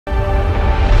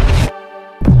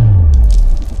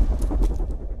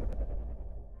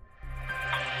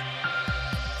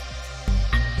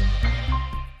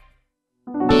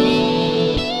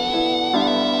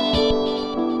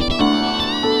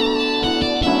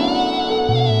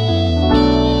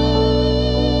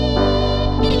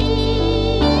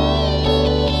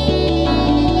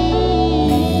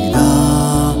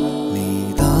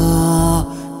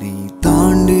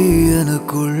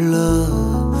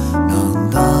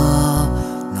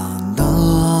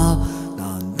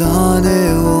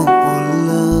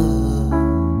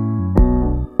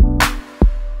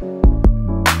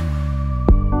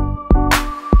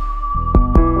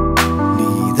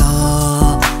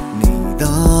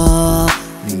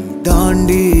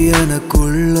தாண்டி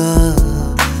எனக்குள்ள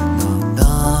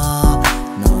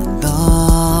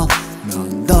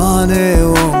நான் தானே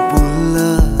உன் புள்ள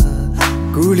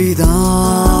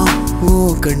குழிதான்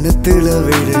உன் கண்ணத்துல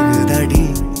விழுகுதடி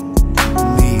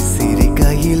நீ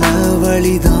சிரிக்கையில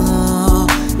வழிதான்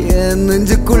என்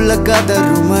நெஞ்சுக்குள்ள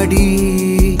கதறுமடி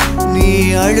நீ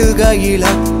அழுகையில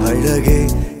அழகே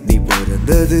நீ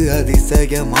பிறந்தது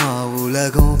அதிசயமா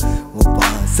உலகம் உன்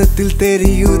பாசத்தில்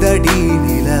தெரியுதடி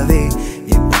நிலவே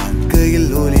என்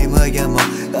வாழ்க்கையில் ஒளிமயமா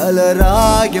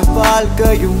கலராய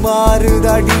வாழ்க்கையும்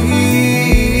மாறுதடி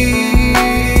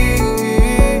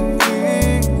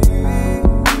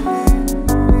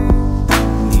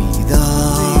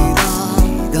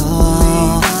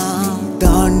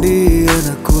தாண்டி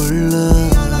எனக்குள்ள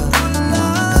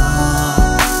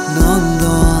நான்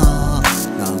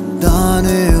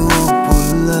தானே உன்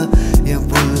புள்ள என்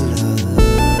புள்ள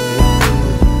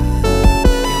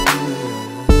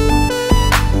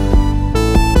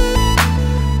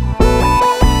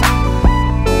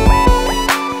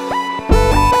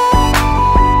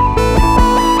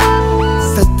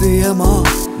சத்தியமா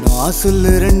நான்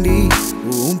சொல்லுறண்டி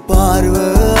உன் பார்வை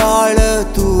ஆள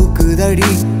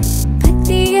தூக்குதடி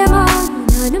சத்தியமா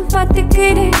நானும்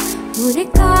பார்த்துக்கிறேன்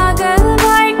உனக்காக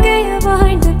வாழ்க்கைய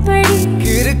வாழ்ந்தபடி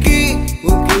கிறுக்கி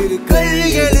உன் கிறுக்கள்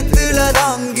எழுத்துல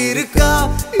தாங்கிருக்கா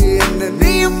என்ன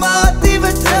நீ மாத்தி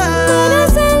வச்ச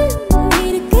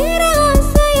இருக்கிற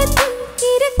ஆசையத்தும்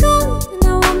இருக்கா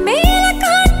நான் உன் மேல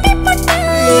காட்டிப்பட்டேன்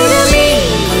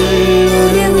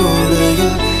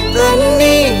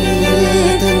தண்ணி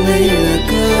தன்னை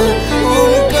இழக்க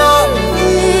உன் காவல்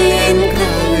என்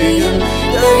காவியம்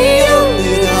தையம்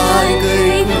இதாய் கை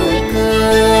கொடுக்க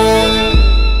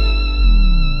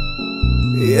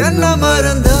என்ன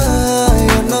மறந்த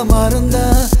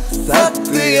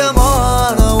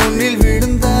சத்தியமான உன்னில்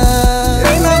விழுந்த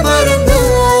என்ன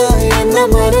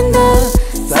மறந்த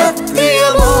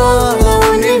சத்தியமான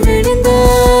உன்னில் விழுந்த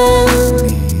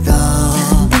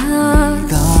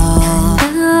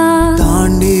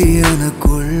தாண்டி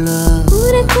எனக்குள்ள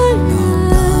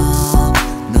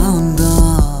நான்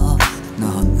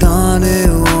தானே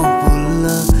உன் புள்ள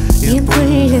என்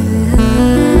புள்ள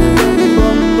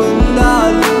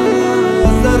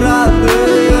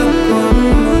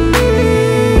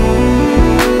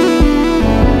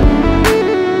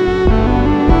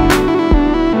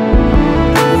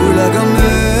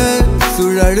உலகமே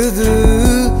சுழலுது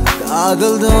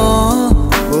காதல்தான்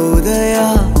போதையா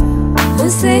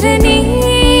உசுரணி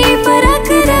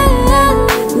பறக்குற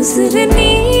உசுரணி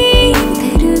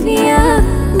தருவியா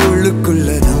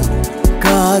உள்ளுக்குள்ளதான்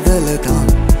காதலதான்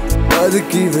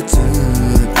பதுக்கி வச்ச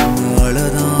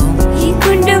அழதான்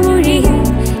கொண்ட மொழியும்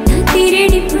நான்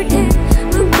திருடி போட்ட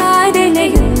உன்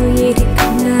காதலையும்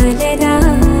இருக்குனாலதா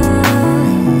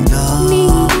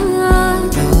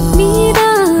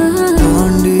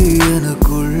தாண்டி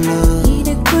எனக்குள்ள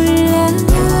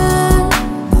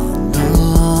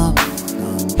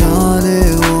தானே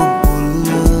உன்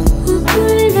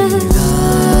புள்ள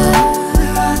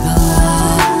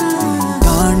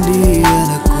தாண்டி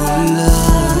எனக்குள்ள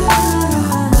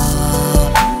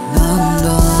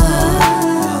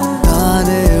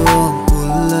தானே உன்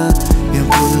புள்ள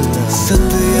என் புள்ள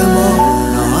சத்தியமா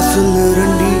நான்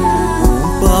சொல்லுறண்டி உன்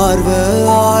பார்வை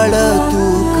ஆள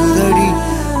தூக்குதடி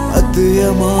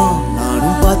சத்தியமா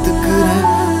நானும் பார்த்துக்கிறேன்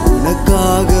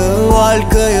உனக்காக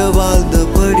வாழ்க்கைய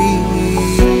வாழ்ந்தபடி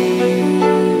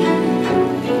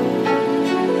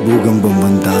பூகம்பம்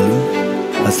வந்தாலும்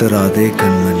அசராதே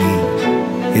கண்மணி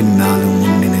என்னாலும்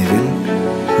உன் நினைவில்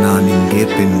நான் இங்கே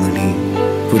பெண்மணி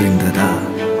புரிந்ததா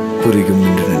புரியும்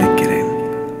என்று நினைக்கிறேன்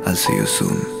I'll see you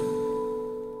soon.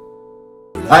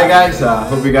 Hi guys,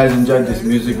 hope you guys enjoyed this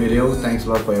music video. Thanks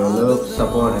a lot for your love,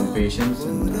 support and patience,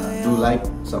 and do like,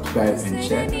 subscribe and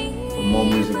share for more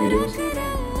music videos.